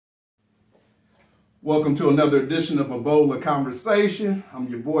Welcome to another edition of A Bowl of Conversation. I'm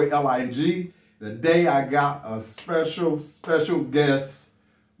your boy Ling. Today I got a special guest,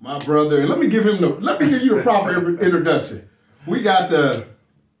 my brother. And let me give you the proper introduction. We got the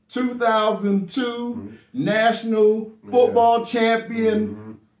 2002 National Football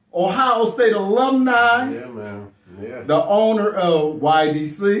Champion, Ohio State alumni. Yeah, man. Yeah. The owner of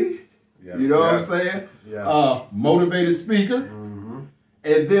YDC. Yes, you know what I'm saying? Yes. Motivated speaker.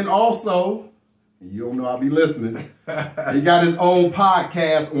 And then also, you don't know I'll be listening, he got his own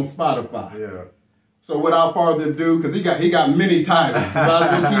podcast on Spotify. Yeah. So without further ado, because he got many titles. So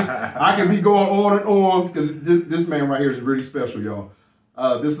I can be going on and on because this man right here is really special, y'all.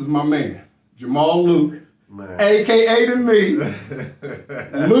 This is my man, Jamal Luke, a.k.a. to me,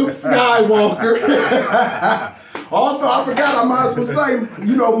 Luke Skywalker. Also, I forgot, I might as well say,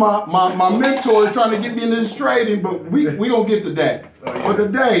 you know, my mentor is trying to get me into this trading, but we gonna get to that. Oh, yeah. But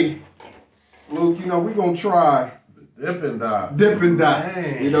today, Luke, you know, we're gonna try Dippin' Dots. Dippin' Dots.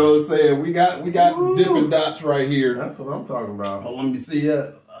 Dang. You know what I'm saying? We got Dippin' Dots right here. That's what I'm talking about. Oh, let me see.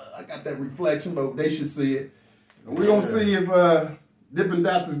 I got that reflection, but they should see it. And we're gonna see if Dippin'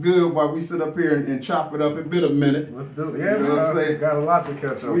 Dots is good while we sit up here and chop it up. It's been a minute. Let's do it. Yeah, you know what I'm saying? Got a lot to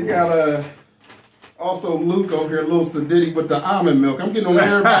catch up. We got also Luke over here, a little sedity with the almond milk. I'm getting on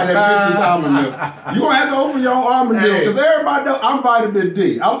everybody that gets this almond milk. You gonna have to open your own almond milk because everybody knows I'm vitamin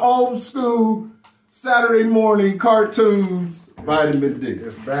D. I'm old school Saturday morning cartoons vitamin D.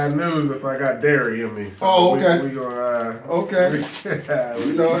 It's bad news if I got dairy in me. So okay. We gonna, okay.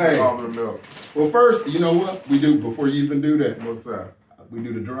 You know, hey. Almond milk. Well, first, you know what we do before you even do that? What's that? We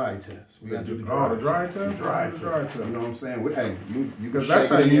do the dry test. We got to do the dry test. The dry test. You know what I'm saying? Hey, you because that's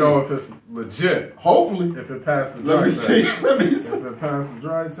how you know if it's legit. Hopefully, if it passed the dry test. Let me see. If it passed the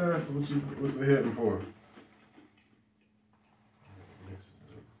dry test, what's it hitting for?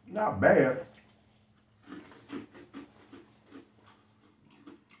 Not bad.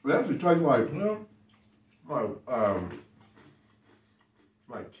 It actually tastes like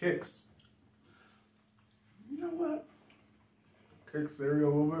Kix. You know what? Kix cereal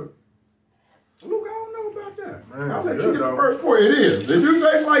a little bit. Luke, I don't know about that. Man, I'll let good, you get though. the first pour. It is. They do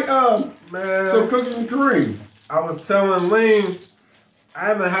taste like man, some cookies and cream. I was telling Ling, I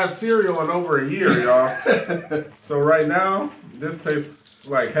haven't had cereal in over a year, y'all. So right now, this tastes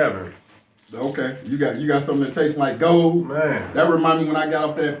like heaven. Okay, you got something that tastes like gold. Man, that reminds me when I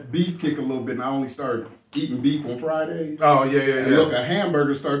got off that beef kick a little bit, and I only started eating beef on Fridays. Oh yeah. And look, a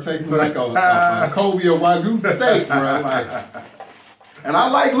hamburger started tasting like a Kobe or Wagyu steak, bro. Like, and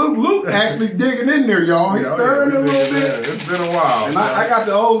I like Luke actually digging in there, y'all. He's stirring it a little bit. It's been a while. And I got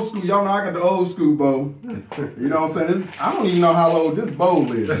the old school. Y'all know I got the old school bowl. You know what I'm saying? I don't even know how old this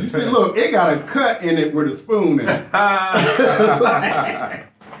bowl is. You see, look, it got a cut in it with a spoon in it.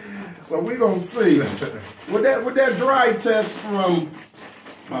 So we gonna see. With that dry test from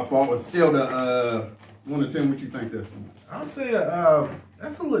my fault was still the 1 to 10. What you think this one? I'll say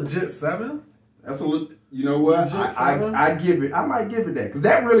that's a legit 7. That's you know what? I give it. I might give it that because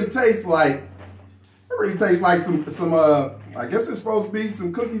that really tastes like some I guess it's supposed to be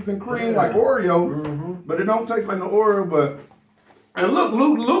some cookies and cream like Oreo, but it don't taste like no Oreo. But and look,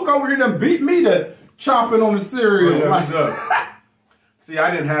 Luke over here done beat me to chopping on the cereal. See, I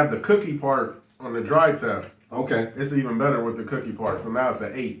didn't have the cookie part on the dry test. Okay. It's even better with the cookie part. So now it's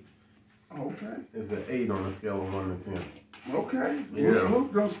an 8. Okay. It's an 8 on the scale of 1 to 10. Okay. Yeah.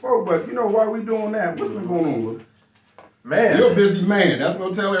 Luke done spoke, but you know why we doing that? What's been going on, Luke? Man. You're a busy man. That's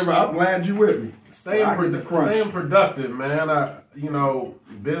gonna tell everybody. I'm glad you with me. Staying productive, man.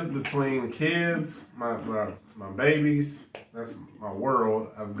 Biz between kids, my babies. That's my world.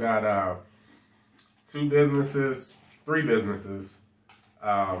 I've got 3 businesses.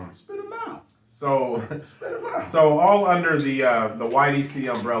 Spit them out. So all under the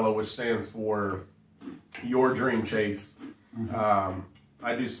YDC umbrella, which stands for Your Dream Chase.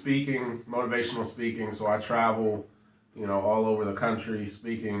 I do speaking, motivational speaking. So I travel, all over the country,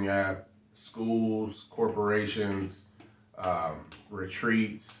 speaking at schools, corporations,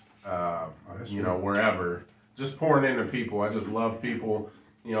 retreats, wherever. Just pouring into people. I just love people.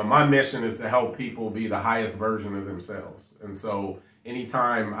 My mission is to help people be the highest version of themselves. And so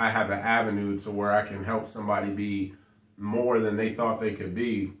anytime I have an avenue to where I can help somebody be more than they thought they could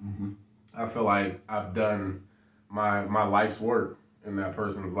be, I feel like I've done my life's work in that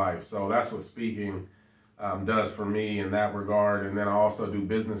person's life. So that's what speaking does for me in that regard. And then I also do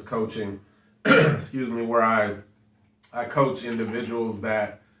business coaching, where I coach individuals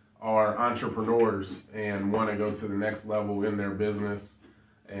that are entrepreneurs and want to go to the next level in their business.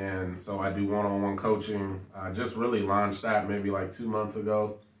 And so I do one-on-one coaching. I just really launched that maybe like 2 months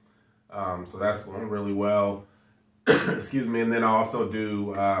ago. So that's going really well. Excuse me. And then I also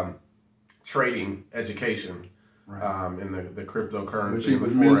do trading education. Right. In the cryptocurrency. Which he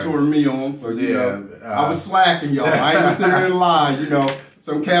was mentoring me on, so you know, I was slacking, y'all. I ain't gonna sit here and lie, you know.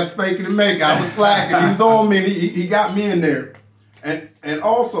 Some cats faking and making. I was slacking. He was on me, and he got me in there. And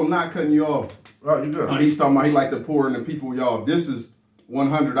also, not cutting you off. Oh, you good. He's talking about he like to pour into people, y'all. This is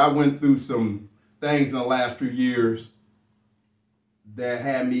 100. I went through some things in the last few years that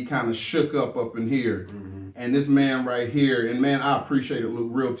had me kind of shook up in here. And this man right here, and man, I appreciate it, Luke.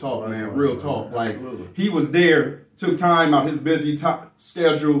 Real talk, man. Real talk. Like, he was there, took time out his busy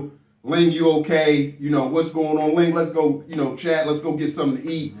schedule. Ling, you okay? You know, what's going on? Ling, let's go, you know, chat. Let's go get something to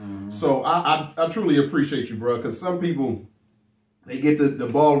eat. So I truly appreciate you, bro, because some people, they get the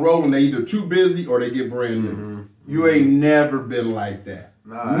ball rolling. They either too busy or they get brand new. You ain't never been like that.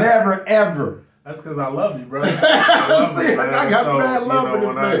 Nah, never, ever. That's because I love you, bro. I got bad love for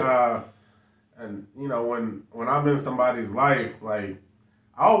this man. And you know, when I'm in somebody's life, like,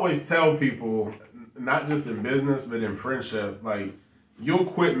 I always tell people, not just in business but in friendship, like, you'll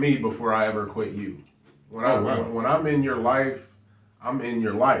quit me before I ever quit you. When I'm in your life, I'm in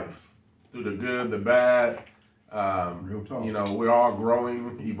your life through the good, the bad. Real talk. You know, we're all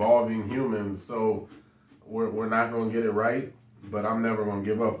growing, evolving humans, so we're not gonna get it right, but I'm never gonna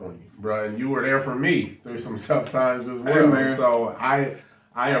give up on you, bro. And you were there for me through some tough times as well. Hey, man. So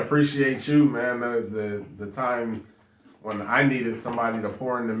I appreciate you, man. The time when I needed somebody to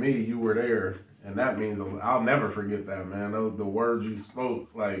pour into me, you were there. And that means I'll never forget that, man. The words you spoke,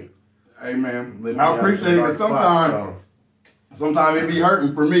 like, hey, man, I appreciate it. Sometimes it be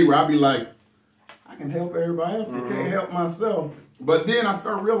hurting for me where I be like, I can help everybody else, but can't help myself. But then I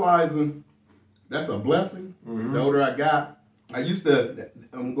start realizing that's a blessing. The older I got, I used to,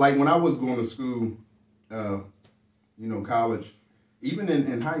 like when I was going to school, you know, college, even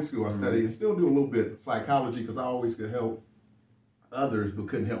in high school, I studied and still do a little bit of psychology because I always could help others but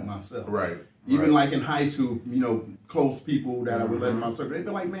couldn't help myself. Right. Even like in high school, you know, close people that I would let in my circle, they'd be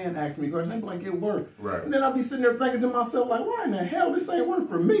like, man, ask me questions. They'd be like, it worked. Right. And then I'd be sitting there thinking to myself, like, why in the hell this ain't work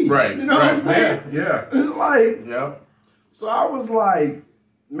for me? Right. You know what I'm saying? Yeah. It's like, yeah. So I was like,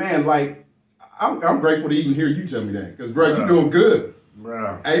 man, like, I'm grateful to even hear you tell me that. Because, bro, you doing good.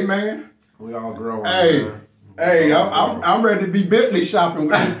 Bro. Hey, man. We all growing. Hey. Man. Hey, I'm ready to be Bentley shopping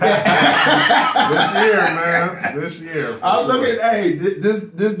with this guy. This year, man. This year. I look at, hey,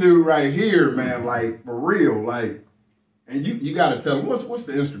 this dude right here, man, like, for real, like, and you got to tell him, what's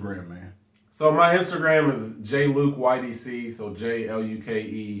the Instagram, man? So my Instagram is JLukeYDC, so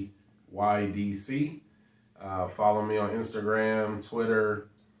JLUKEYDC. Follow me on Instagram, Twitter.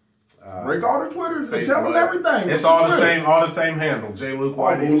 Break all the Twitters and tell them everything. It's all the same handle, JLukeYDC. Oh,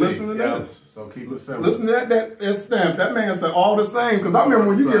 well, listen to this. So keep it simple. Listen to that stamp. That man said all the same. Because I remember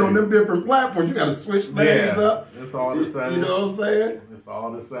when you get on them different platforms, you got to switch things up. It's all the same. You know what I'm saying? It's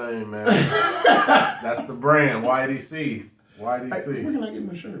all the same, man. that's the brand, YDC. YDC. Hey, where can I get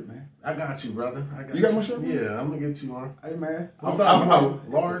my shirt, man? I got you, brother. You got my shirt? Yeah, I'm going to get you one. Hey, man. I'm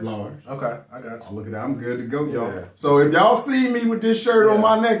large? Large. Okay, I got you. Oh, look at that. I'm good to go, y'all. Yeah. So if y'all see me with this shirt on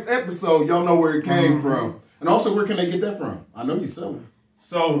my next episode, y'all know where it came from. And also, where can they get that from? I know you sell it.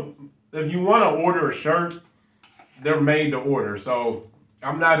 So if you want to order a shirt, they're made to order. So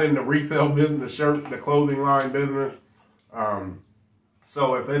I'm not in the retail business, the clothing line business.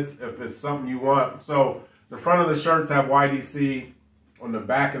 So if it's something you want, so the front of the shirts have YDC. On the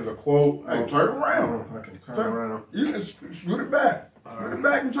back is a quote. Hey, turn around. I don't know if I can turn around. You can scoot it back. Scoot it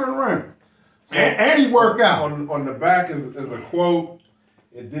back and turn around. So and he work out. On the back is a quote.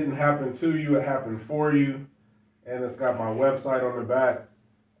 It didn't happen to you, it happened for you. And it's got my website on the back.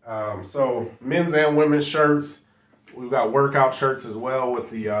 So men's and women's shirts. We've got workout shirts as well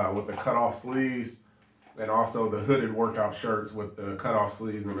with the cutoff sleeves. And also the hooded workout shirts with the cutoff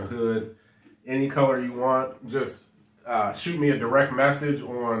sleeves and the hood. Any color you want, just shoot me a direct message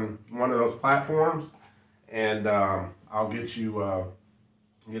on one of those platforms, and I'll get you a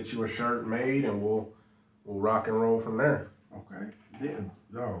shirt made, and we'll rock and roll from there. Okay. Yeah,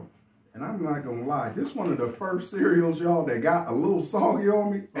 dog. And I'm not gonna lie, this one of the first cereals, y'all, that got a little soggy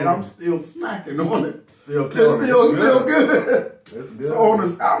on me, and I'm still snacking on it. It's still good. It's good. So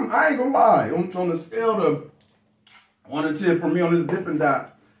I ain't gonna lie, on the scale of 1 to 10 for me on this Dippin'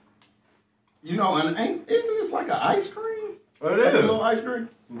 Dots. You know, and isn't this like an ice cream? It is. A little ice cream?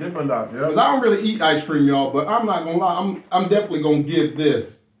 Dippin' Dots, yeah. Because I don't really eat ice cream, y'all, but I'm not going to lie. I'm definitely going to give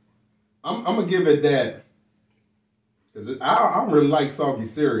this. I'm going to give it that. Because I really like soggy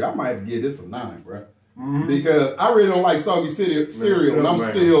cereal. I might have to give this a 9, bro. Because I really don't like soggy cereal. And I'm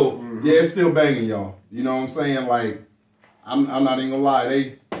still, it's still banging, y'all. You know what I'm saying? Like, I'm not even going to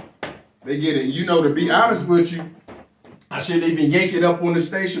lie. They get it. You know, to be honest with you, I shouldn't even yank it up on the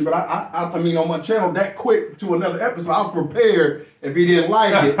station, but I mean on my channel that quick to another episode. I was prepared if he didn't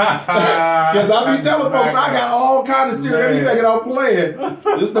like it. Because I be telling folks I got all kinds of cereal, everything that I'm playing.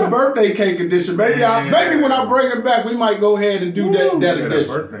 This is the birthday cake edition. Maybe when I bring it back, we might go ahead and do that edition. That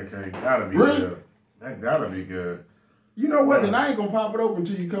birthday cake gotta be good. That gotta be good. You know what? Then I ain't gonna pop it open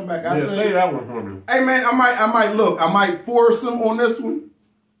until you come back. Say that one for me. Hey man, I might force him on this one.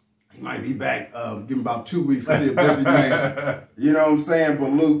 He might be back. Give him about 2 weeks to see a busy man. You know what I'm saying?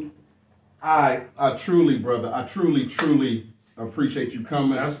 But Luke, I truly, brother, I truly appreciate you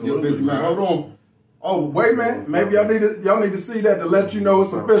coming. Absolutely, You're a busy man. Hold on. Oh, wait, man. Maybe y'all need to see that to let you know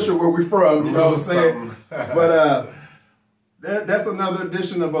it's official where we from. You know what I'm saying? But that's another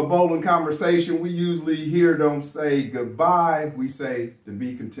edition of a bowling conversation. We usually here don't say goodbye. We say to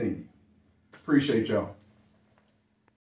be continued. Appreciate y'all.